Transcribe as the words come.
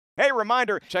Hey,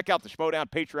 reminder, check out the Schmodown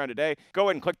Patreon today. Go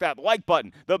ahead and click that like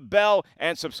button, the bell,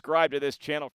 and subscribe to this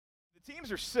channel. The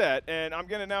teams are set, and I'm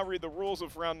going to now read the rules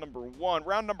of round number 1.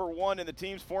 Round number 1 in the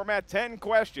teams format, 10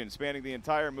 questions spanning the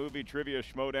entire movie Trivia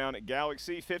Schmodown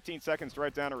Galaxy. 15 seconds to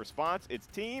write down a response. It's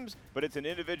teams, but it's an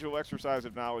individual exercise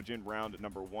of knowledge in round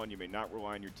number 1. You may not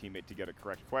rely on your teammate to get a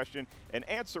correct question. An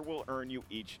answer will earn you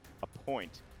each a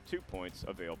point. 2 points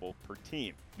available per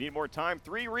team. Need more time?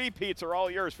 3 repeats are all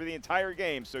yours for the entire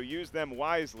game, so use them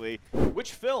wisely.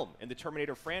 Which film in the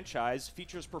Terminator franchise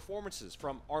features performances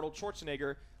from Arnold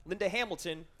Schwarzenegger, Linda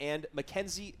Hamilton, and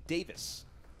Mackenzie Davis?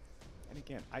 And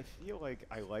again, I feel like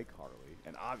I like Harley,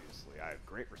 and obviously I have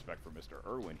great respect for Mr.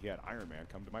 Irwin. He had Iron Man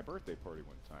come to my birthday party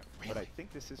one time. Really? But I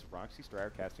think this is Roxy Stryer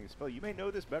casting a spell. You may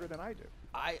know this better than I do.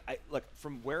 I look,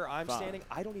 from where I'm 5, standing,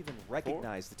 I don't even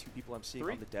recognize the 2 people I'm seeing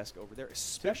 3, on the desk over there,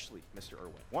 especially Mr.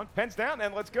 Irwin. 1, pens down,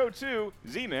 and let's go to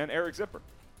Z-Man, Eric Zipper.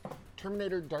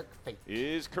 Terminator Dark Fate.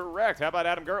 Is correct. How about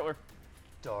Adam Gertler?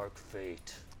 Dark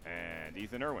Fate. And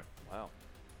Ethan Irwin. Wow.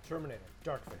 Terminator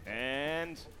Dark Fate.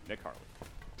 And Nick Harley.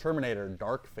 Terminator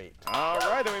Dark Fate. All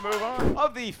right, then we move on.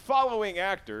 Of the following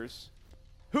actors,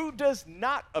 who does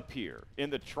not appear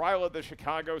in the Trial of the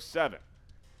Chicago 7?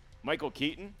 Michael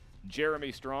Keaton,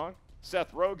 Jeremy Strong,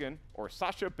 Seth Rogen, or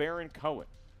Sacha Baron Cohen?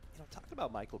 You know, talking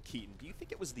about Michael Keaton, do you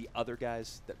think it was the other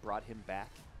guys that brought him back?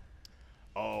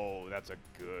 Oh, that's a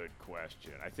good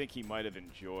question. I think he might have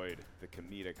enjoyed the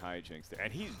comedic hijinks there.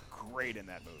 And he's great in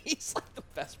that movie. He's like the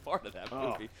best part of that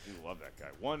movie. You love that guy.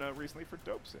 Won recently for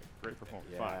Dope Sick. Great performance.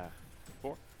 Yeah. 5,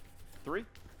 4, 3,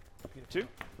 2.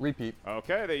 Repeat.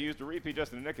 Okay, they used a repeat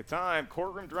just in the nick of time.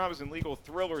 Courtroom dramas and legal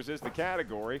thrillers is the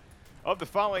category. Of the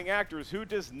following actors, who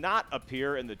does not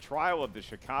appear in the Trial of the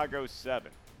Chicago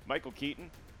 7? Michael Keaton,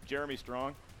 Jeremy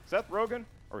Strong, Seth Rogen,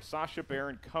 or Sacha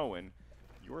Baron Cohen?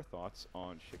 Your thoughts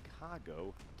on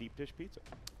Chicago deep dish pizza?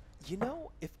 You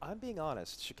know, if I'm being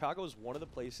honest, Chicago is one of the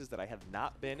places that I have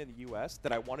not been in the U.S.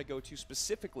 that I want to go to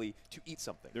specifically to eat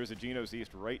something. There's a Geno's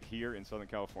East right here in Southern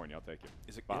California. I'll take it.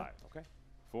 Is it 5, yeah, okay.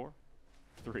 4,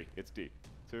 3. It's deep.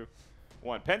 2,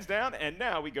 1. Pens down, and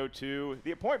now we go to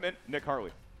the appointment. Nick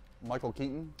Harley Michael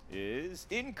Keaton. is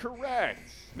incorrect.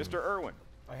 Mr. Irwin.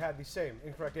 I had the same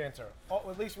incorrect answer. Oh,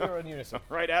 at least we were in unison.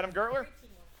 Right, Adam Gertler?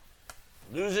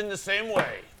 Losing the same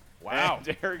way. Wow.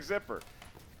 And Derek Zipper.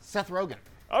 Seth Rogen.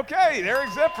 Okay, Derek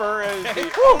Zipper is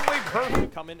the only person.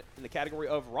 Come in the category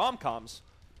of rom-coms.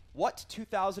 What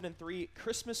 2003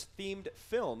 Christmas-themed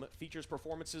film features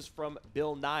performances from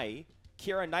Bill Nighy,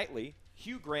 Keira Knightley,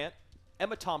 Hugh Grant,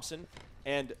 Emma Thompson,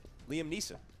 and Liam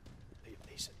Neeson? Liam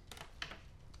Neeson.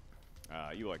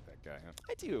 You like that guy, huh?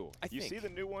 I do. I You think. see the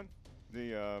new one?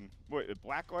 The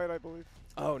Blacklight, I believe.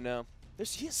 Oh no,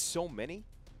 he has so many.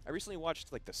 I recently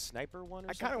watched like the Sniper one. Or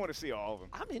I something. kind of want to see all of them.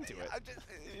 I'm into it. I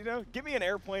just, give me an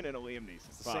airplane and a Liam Neeson.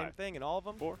 It's the same thing in all of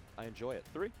them. 4, I enjoy it.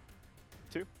 3,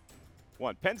 2,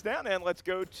 1. Pens down, and let's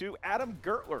go to Adam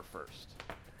Gertler first.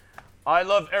 I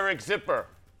love Eric Zipper.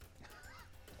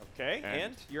 Okay,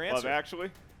 and your Love answer? Actually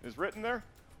is written there.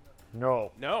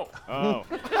 No. No. Oh,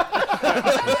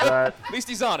 At least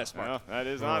he's honest, Mark. well, that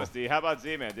is honesty. How about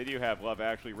Z-Man? Did you have Love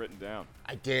Actually written down?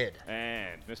 I did.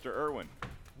 And Mr. Irwin.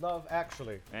 Love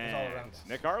Actually is all And around us.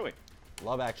 Nick Harley.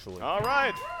 Love Actually. All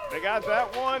right, they got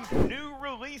that one. New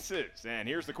releases. And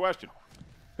here's the question.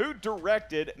 Who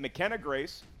directed McKenna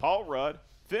Grace, Paul Rudd,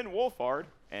 Finn Wolfhard,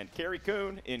 and Carrie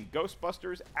Coon in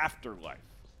Ghostbusters Afterlife?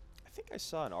 I think I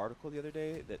saw an article the other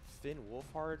day that Finn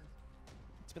Wolfhard,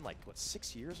 it's been like, what,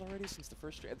 6 years already since the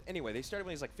first. Anyway, they started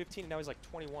when he was like 15, and now he's like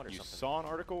 21 or You something. saw an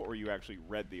article or you actually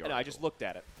read the article? No, I just looked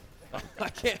at it. I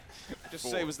can't just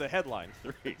say it was the headline.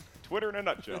 3. Twitter in a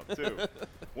nutshell. 2.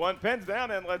 1. Pens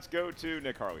down, and let's go to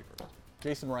Nick Harley first.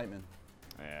 Jason Reitman.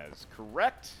 As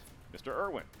correct, Mr.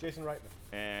 Irwin. Jason Reitman.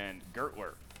 And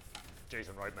Gertler.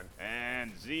 Jason Reitman.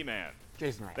 And Z-Man.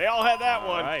 Jason Reitman. They all had that All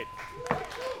one. right.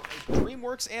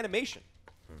 DreamWorks Animation.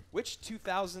 Which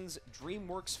 2000s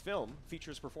DreamWorks film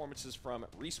features performances from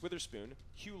Reese Witherspoon,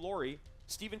 Hugh Laurie,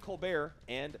 Stephen Colbert,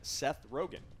 and Seth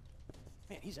Rogen?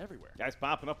 Man, he's everywhere. Guy's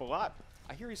popping up a lot.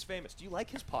 I hear he's famous. Do you like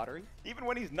his pottery? Even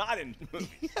when he's not in movies.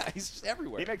 Yeah, he's just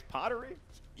everywhere. He makes pottery?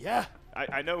 Yeah.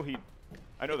 I know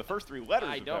the first 3 letters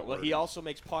I of know. that Well, word. he also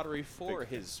makes pottery for Think-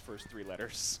 his first 3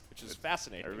 letters, which is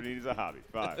fascinating. Everybody needs a hobby.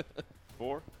 5,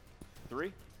 4,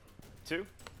 3, 2,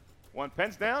 1.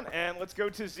 Pens down, and let's go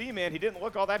to Z-Man. He didn't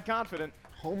look all that confident.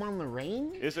 Home on the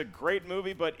Range? Is a great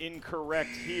movie, but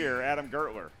incorrect here. Adam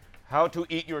Gertler. How to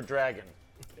Eat Your Dragon.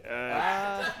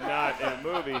 Not in a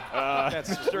movie.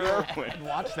 That's Mr. Irwin. I'd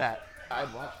watch that.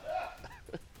 I'd watch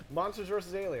that. Monsters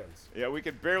vs. Aliens. Yeah, we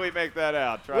could barely make that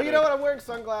out. Try Well, you to- know what? I'm wearing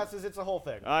sunglasses. It's a whole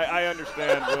thing. I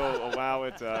understand. We'll allow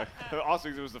it. Also,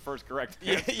 it was the first correct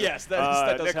answer. Yes, that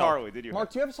does Nick help. Harley, did you?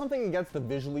 Mark, do you have something against the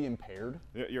visually impaired?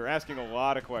 You're asking a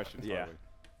lot of questions. Yeah. Harley.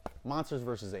 Monsters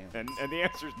versus Aliens. And the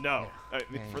answer is no,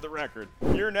 for the record.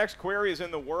 Your next query is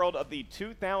in the world of the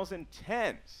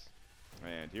 2010s.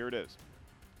 And here it is.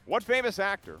 What famous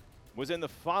actor was in the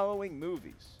following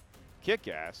movies?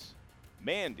 Kick-Ass,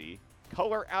 Mandy,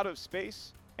 Color Out of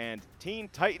Space, and Teen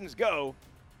Titans Go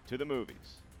to the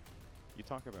movies. You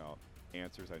talk about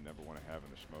answers I never want to have in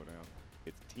the Schmodown.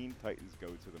 It's Teen Titans Go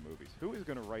to the movies. Who is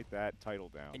going to write that title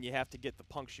down? And you have to get the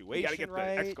punctuation You got to get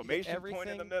right. the exclamation point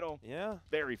in the everything. middle. Yeah.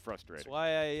 Very frustrating.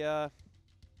 That's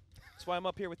why I'm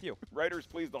up here with you. Writers,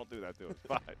 please don't do that to us.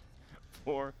 5,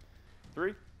 4,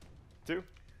 3, 2,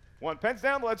 1. Pens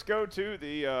down. Let's go to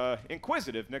the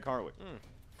inquisitive Nick Harley.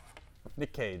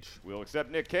 Nick Cage. We'll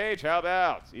accept Nick Cage. How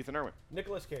about Ethan Irwin?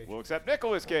 Nicolas Cage. We'll accept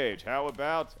Nicolas Cage. How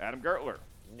about Adam Gertler?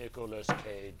 Nicolas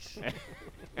Cage.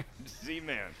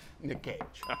 Z-Man. Nick Cage.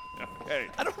 Okay.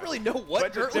 I don't really know what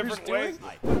Bunch of Gertler's different doing.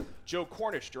 ways. Joe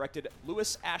Cornish directed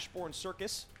Louis Ashbourne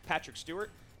Circus, Patrick Stewart,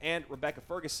 and Rebecca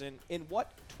Ferguson in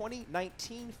what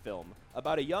 2019 film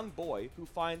about a young boy who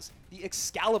finds the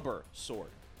Excalibur sword?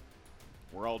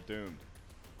 We're all doomed.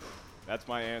 That's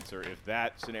my answer if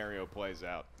that scenario plays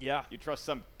out. Yeah. You trust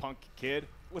some punk kid?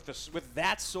 With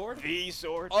that sword? The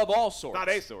sword? Of all swords. Not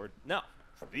a sword. No.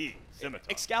 The scimitar.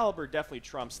 Excalibur definitely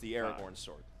trumps the Aragorn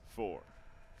sword. 4,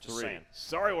 Just 3. saying.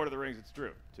 Sorry, Lord of the Rings. It's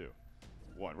true. 2,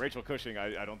 1. Rachel Cushing,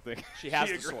 I don't think She has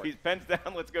the agrees. sword. Pens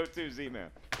down. Let's go to Z-Man.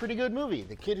 Pretty good movie.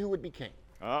 The Kid Who Would Be King.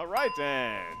 All right,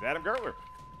 and Adam Gertler.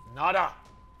 Nada.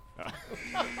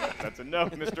 That's a no,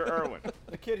 Mr. Irwin.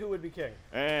 The Kid Who Would Be King.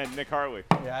 And Nick Harley.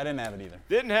 Yeah, I didn't have it either.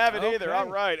 Didn't have it either. Okay. All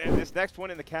right, and this next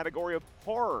one in the category of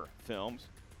horror films.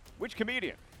 Which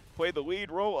comedian played the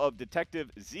lead role of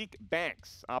Detective Zeke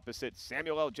Banks opposite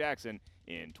Samuel L. Jackson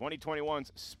in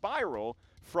 2021's Spiral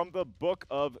from the Book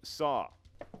of Saw?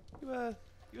 You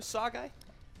a Saw guy?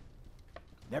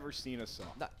 Never seen a Saw.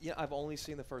 Yeah, I've only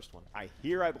seen the first one. I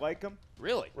hear I'd like him.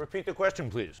 Really? Repeat the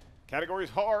question, please. Category is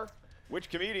horror. Which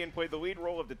comedian played the lead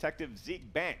role of Detective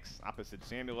Zeke Banks opposite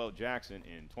Samuel L. Jackson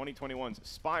in 2021's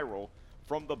Spiral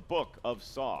from the Book of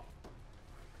Saw?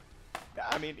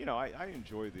 I mean, you know, I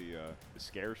enjoy the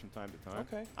scares from time to time.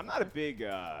 Okay. I'm not a big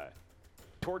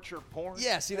torture porn.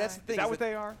 Yeah, see, that's the guy. thing. Is that what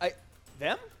they are?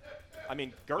 Them? I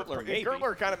mean, Gertler, maybe.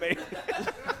 Gertler kind of made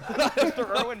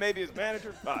Mr. Irwin, maybe his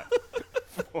manager. 5,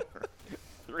 4,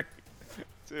 3,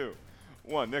 2,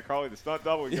 1. Nick Harley, the stunt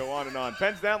double. We go on and on.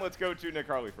 Pens down. Let's go to Nick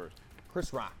Harley first.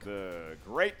 Chris Rock. The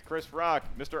great Chris Rock,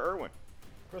 Mr. Irwin,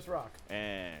 Chris Rock.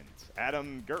 and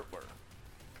Adam Gertler,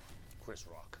 Chris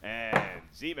Rock. and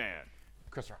Z-Man.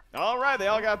 Chris Rock. All right, they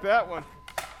all got that one.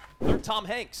 Third, Tom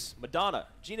Hanks, Madonna,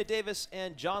 Gina Davis,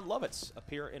 and John Lovitz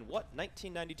appear in what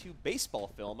 1992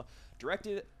 baseball film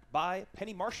directed by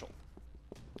Penny Marshall?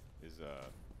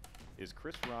 Is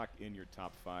Chris Rock in your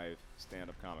top 5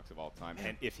 stand-up comics of all time?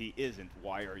 And if he isn't,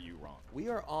 why are you wrong?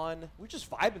 We're just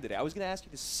vibing today. I was going to ask you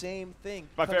the same thing.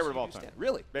 My Comes favorite to of all your time. stand-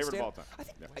 Really? Favorite of all time. I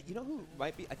think, Yeah. you know who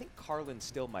might be? I think Carlin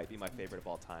still might be my favorite of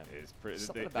all time.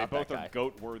 Something They about both that are guy.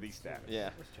 goat-worthy status.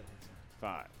 Yeah.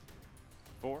 5,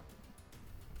 4,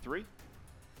 3,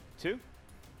 2,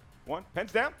 1.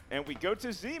 Pens down, and we go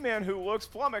to Z-Man, who looks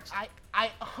flummoxed. I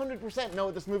 100% know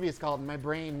what this movie is called, and my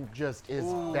brain just is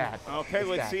that. Okay, It's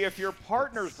let's that. see if your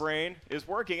partner's brain is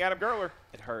working. Adam Gertler.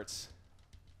 It hurts.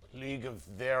 League of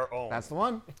Their Own. That's the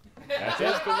one. That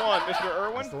is the one, Mr.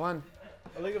 Irwin. That's the one.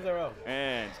 A League of Their Own.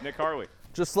 And Nick Harley.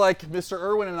 Just like Mr.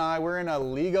 Irwin and I, we're in a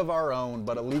league of our own,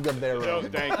 but a league of their Oh,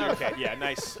 own. thank you. Okay, yeah,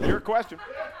 nice. Your question.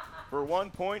 For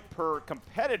 1 point per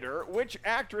competitor, which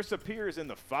actress appears in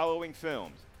the following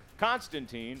films?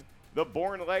 Constantine, The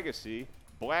Bourne Legacy,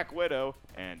 Black Widow,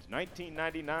 and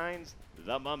 1999's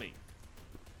The Mummy.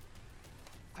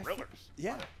 Thrillers.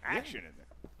 Yeah. Action in there.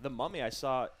 The Mummy I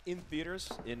saw in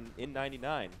theaters in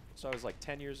 '99, so I was like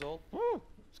 10 years old. Woo.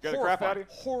 Scared the crap out of you?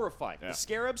 Horrifying. Yeah. The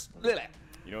scarabs. Blech.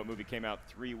 You know what movie came out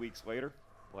 3 weeks later?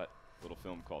 What? A little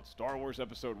film called Star Wars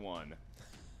Episode 1,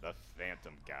 The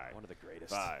Phantom Guy. One of the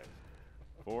greatest. 5,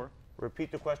 4.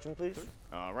 Repeat the question, please.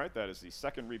 All right, that is the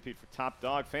second repeat for Top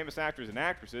Dog. Famous actors and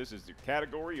actresses is your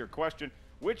category. Your question,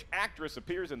 which actress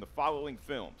appears in the following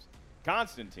films?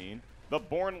 Constantine, The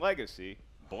Bourne Legacy,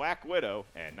 Black Widow,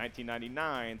 and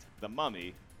 1999's The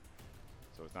Mummy.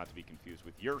 So as not to be confused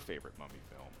with your favorite Mummy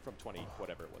film. From 20,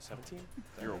 whatever it was, 17?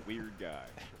 You're a weird guy.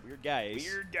 Weird guy. Ace.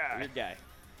 Weird guy. Weird guy.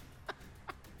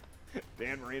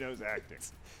 Dan Marino's acting.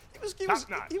 He notch.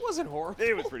 wasn't horrible.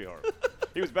 He was pretty horrible.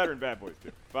 He was better in Bad Boys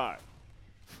 2. 5,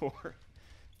 4,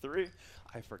 3,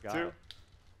 I forgot. 2,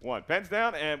 1. Pens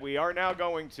down, and we are now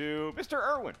going to Mr.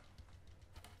 Irwin.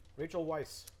 Rachel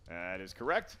Weisz. That is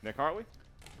correct. Nick Hartley.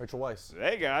 Rachel Weisz.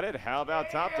 They got it. How about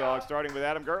Top Dog, starting with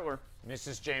Adam Gertler?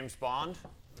 Mrs. James Bond.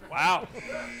 Wow.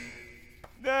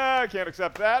 No, I can't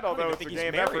accept that, although even it's a think he's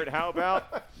game married. effort. How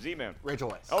about Z-Man?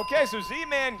 Rachel Weisz. Okay, so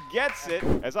Z-Man gets it.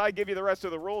 As I give you the rest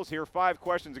of the rules here, 5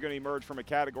 questions are going to emerge from a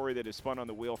category that is spun on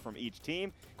the wheel from each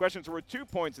team. Questions are worth 2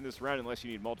 points in this round unless you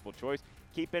need multiple choice.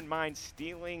 Keep in mind,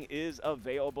 stealing is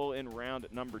available in round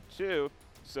number 2.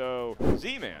 So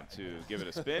Z-Man to give it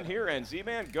a spin here, and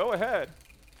Z-Man, go ahead.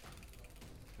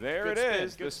 There Good it spin,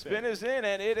 is. good The spin. spin is in,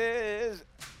 and it is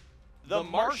the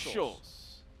Marshalls.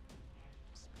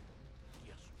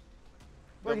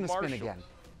 We're The going to spin Marshalls. again.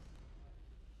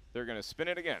 They're going to spin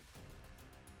it again.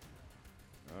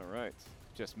 All right.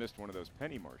 Just missed one of those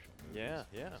penny Marshall moves.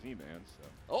 Yeah. Z-Man. So.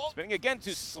 Oh. Spinning again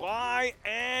to Sly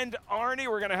and Arnie.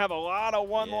 We're going to have a lot of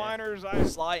one-liners.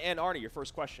 Sly and Arnie, your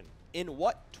first question. In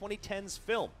what 2010s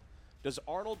film does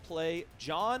Arnold play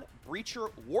John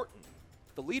Breacher Wharton,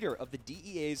 the leader of the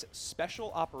DEA's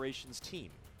Special Operations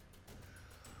Team?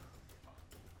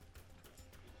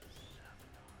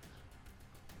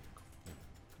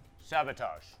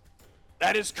 Sabotage.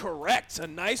 That is correct. A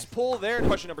nice pull there.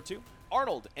 Question number 2.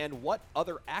 Arnold and what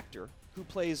other actor who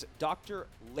plays Dr.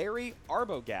 Larry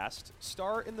Arbogast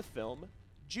star in the film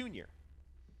Junior?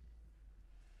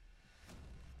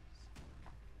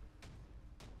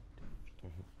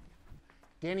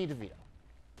 Danny DeVito.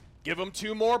 Give him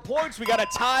 2 more points. We got a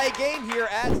tie game here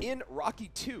in Rocky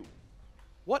 2.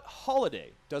 What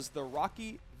holiday does the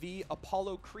Rocky v.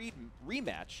 Apollo Creed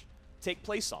rematch take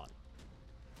place on?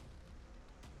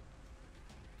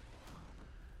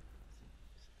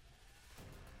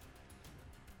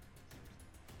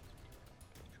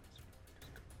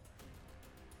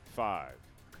 Five.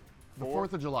 The 4.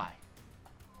 4th of July.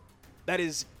 That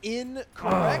is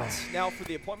incorrect. Now, for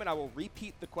the appointment, I will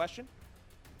repeat the question.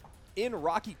 In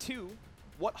Rocky 2,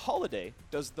 what holiday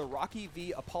does the Rocky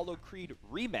v. Apollo Creed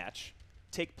rematch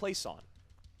take place on?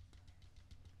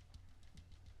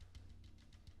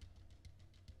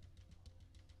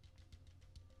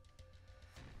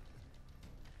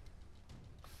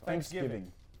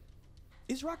 Thanksgiving.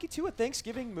 Is Rocky 2 a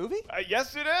Thanksgiving movie?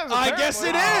 Yes, it is. I guess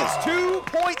it apparently. is.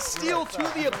 2-point steal to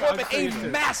the appointment. A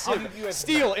massive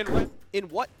steal. In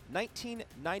what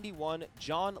 1991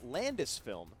 John Landis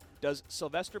film does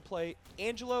Sylvester play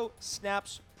Angelo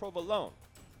Snaps Provolone?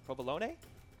 Provolone?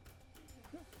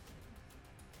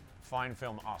 Fine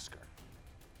film Oscar.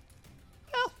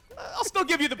 Well, I'll still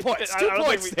give you the points. I 2 don't think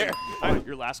points we there. can.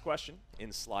 Your last question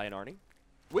in Sly and Arnie.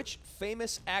 Which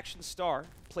famous action star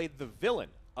played the villain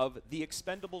of The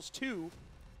Expendables 2,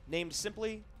 named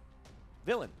simply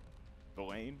Villain?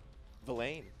 Villain.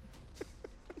 Villain.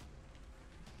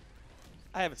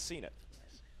 I haven't seen it.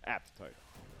 Apt title.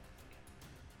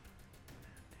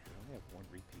 I only have 1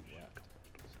 repeat left.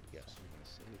 Yes.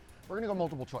 We're going to go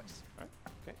multiple choice.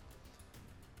 Okay.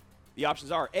 The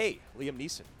options are A, Liam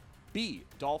Neeson, B,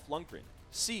 Dolph Lundgren,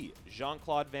 C,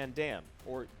 Jean-Claude Van Damme,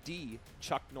 or D,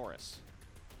 Chuck Norris.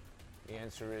 The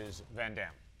answer is Van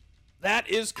Damme. That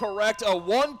is correct. A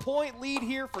 1-point lead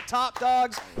here for Top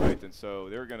Dogs. Right, and so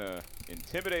they're going to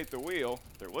intimidate the wheel.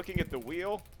 They're looking at the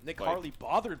wheel. Nick like- Harley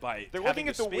bothered by They're having looking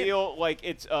at to the spin. wheel like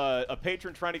it's a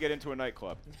patron trying to get into a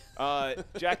nightclub.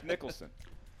 Jack Nicholson.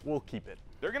 We'll keep it.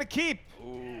 They're going to keep.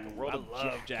 Ooh, World I of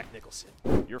love Jack Nicholson.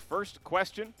 Your first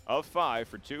question of 5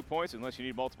 for 2 points, unless you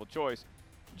need multiple choice.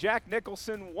 Jack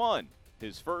Nicholson won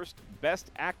his first Best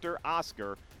Actor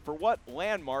Oscar for what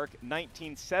landmark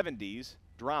 1970s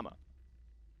drama?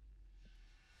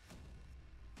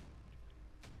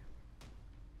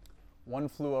 One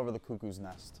Flew Over the Cuckoo's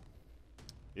Nest.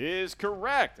 Is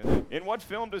correct. In what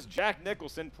film does Jack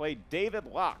Nicholson play David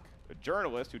Locke, a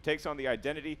journalist who takes on the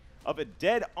identity of a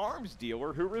dead arms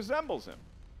dealer who resembles him?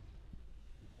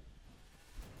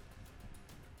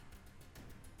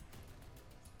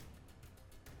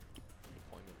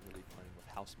 Appointment really playing with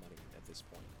house money at this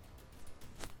point.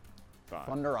 5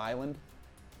 Thunder Island.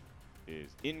 is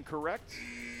incorrect.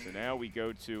 So now we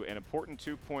go to an important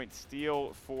 2-point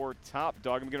steal for Top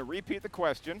Dog. I'm going to repeat the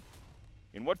question.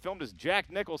 In what film does Jack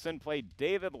Nicholson play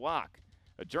David Locke,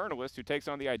 a journalist who takes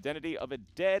on the identity of a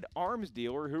dead arms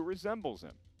dealer who resembles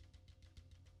him?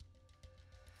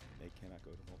 They cannot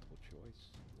go to multiple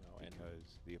choice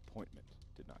because the appointment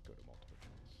did not go to multiple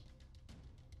choice.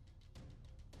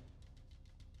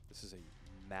 This is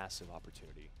a massive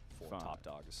opportunity for 5, Top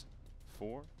Dogs.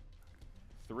 4,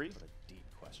 3, What a deep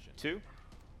question. 2,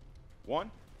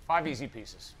 1. 5 easy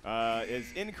pieces.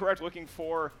 Is incorrect. Looking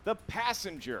for The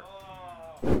Passenger.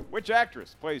 Which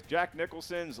actress plays Jack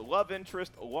Nicholson's love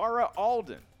interest Laura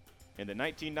Alden in the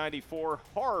 1994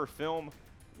 horror film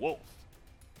Wolf?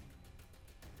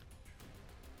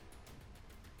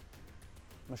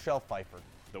 Michelle Pfeiffer.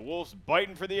 The Wolves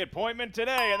biting for the appointment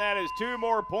today, and that is 2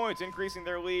 more points, increasing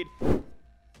their lead.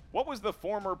 What was the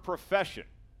former profession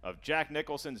of Jack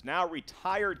Nicholson's now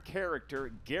retired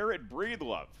character Garrett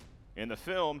Breedlove in the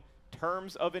film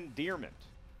Terms of Endearment?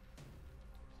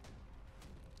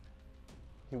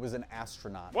 He was an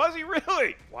astronaut. Was he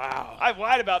really? Wow. I've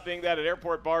lied about being that at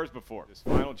airport bars before. This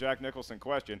final Jack Nicholson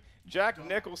question. Jack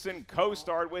Nicholson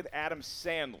co-starred with Adam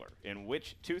Sandler in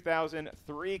which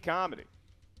 2003 comedy?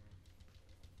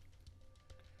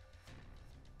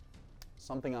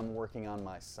 Something I'm working on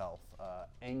myself.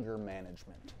 Anger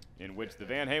management. In which the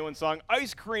Van Halen song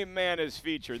Ice Cream Man is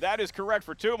featured. That is correct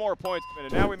for 2 more points.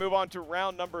 And now we move on to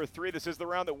round number 3. This is the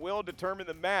round that will determine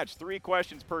the match. 3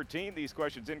 questions per team. These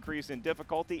questions increase in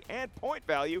difficulty and point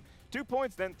value. 2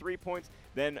 points, then 3 points,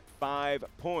 then 5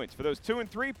 points. For those 2 and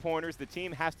 3 pointers, the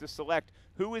team has to select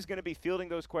who is going to be fielding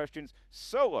those questions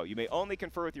solo. You may only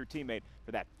confer with your teammate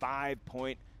for that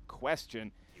 5-point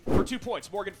question. For 2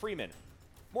 points, Morgan Freeman.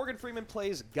 Morgan Freeman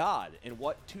plays God in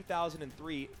what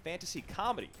 2003 fantasy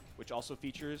comedy, which also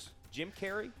features Jim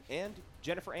Carrey and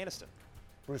Jennifer Aniston?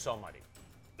 Bruce Almighty.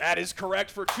 That is correct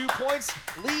for 2 points.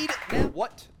 Lead now.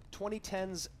 What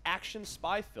 2010's action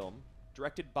spy film,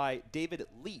 directed by David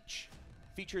Leitch,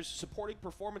 features supporting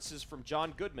performances from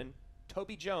John Goodman,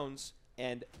 Toby Jones,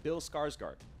 and Bill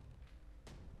Skarsgård?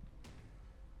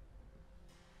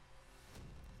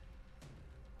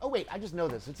 Oh, wait, I just know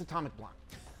this. It's Atomic Blonde.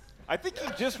 I think he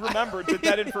just remembered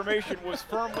that information was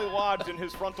firmly lodged in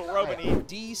his frontal lobe, and he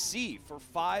DC for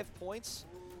 5 points,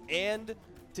 and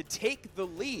to take the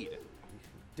lead,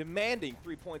 demanding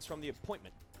 3 points from the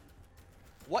appointment.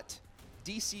 What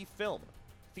DC film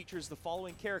features the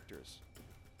following characters?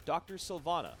 Dr.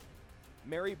 Sylvana,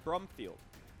 Mary Brumfield,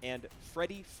 and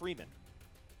Freddie Freeman.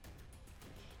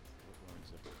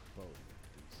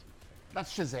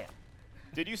 That's Shazam.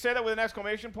 Did you say that with an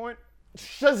exclamation point?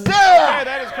 Shazam! Yeah,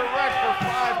 that is correct for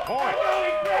 5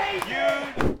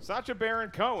 points. Sacha Baron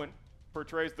Cohen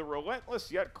portrays the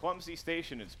relentless yet clumsy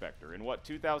station inspector in what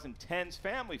 2010's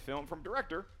family film from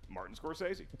director Martin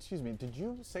Scorsese? Excuse me, did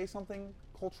you say something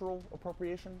cultural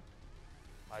appropriation?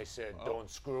 I said, don't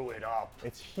screw it up.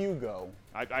 It's Hugo.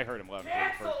 I heard him loud and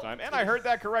clear the first time, and I heard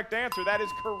that correct answer. That is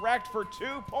correct for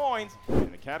 2 points. In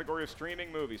the category of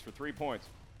streaming movies for 3 points.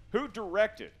 Who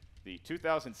directed the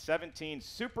 2017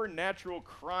 supernatural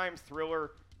crime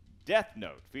thriller Death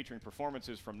Note, featuring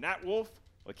performances from Nat Wolff,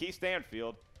 Lakeith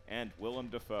Stanfield, and Willem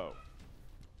Dafoe?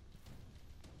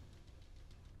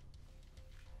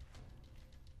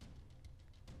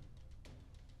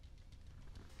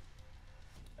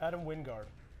 Adam Wingard.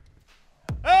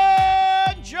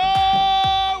 And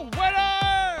Joe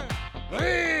winner!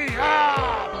 The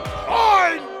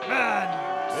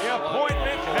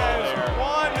appointment has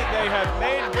won. They have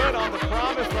made good on the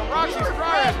promise from Roxy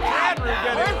Stryer. Andrew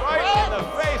getting right in the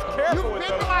face. Careful with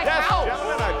those desks,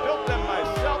 gentlemen. I built them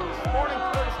myself this morning,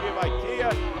 courtesy of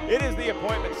IKEA. It is the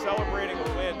appointment celebrating a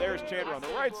win. There's Chandler on the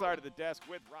right side of the desk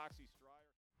with Roxy.